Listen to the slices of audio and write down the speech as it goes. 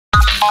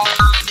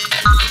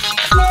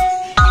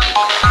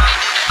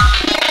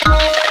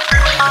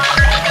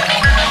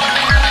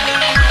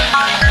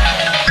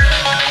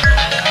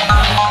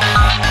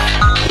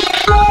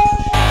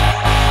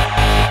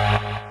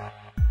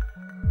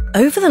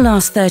Over the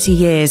last 30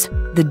 years,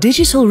 the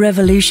digital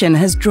revolution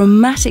has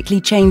dramatically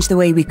changed the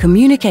way we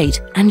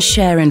communicate and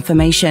share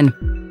information.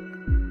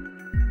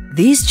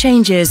 These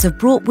changes have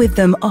brought with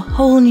them a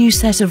whole new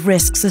set of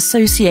risks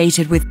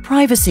associated with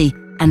privacy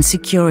and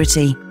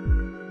security.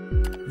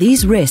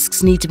 These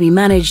risks need to be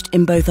managed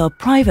in both our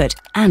private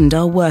and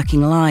our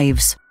working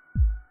lives.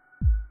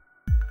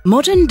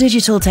 Modern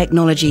digital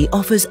technology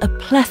offers a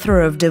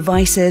plethora of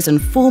devices and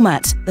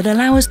formats that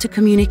allow us to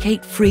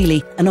communicate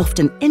freely and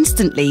often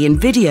instantly in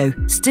video,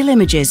 still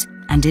images,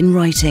 and in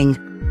writing.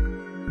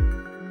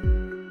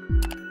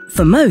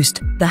 For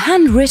most, the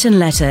handwritten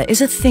letter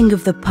is a thing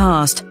of the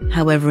past.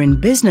 However, in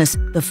business,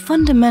 the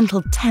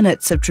fundamental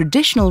tenets of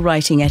traditional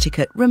writing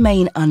etiquette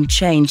remain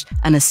unchanged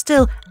and are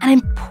still an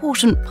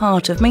important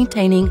part of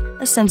maintaining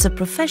a sense of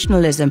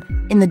professionalism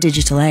in the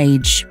digital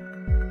age.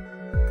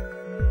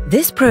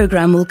 This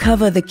program will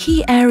cover the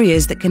key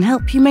areas that can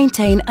help you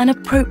maintain an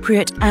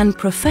appropriate and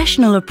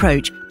professional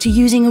approach to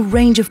using a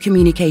range of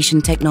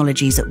communication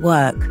technologies at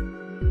work.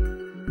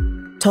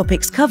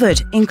 Topics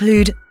covered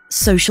include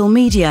social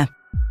media,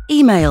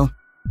 email,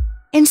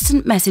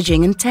 instant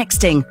messaging and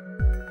texting,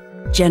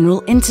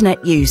 general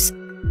internet use,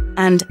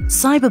 and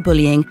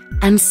cyberbullying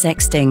and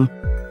sexting.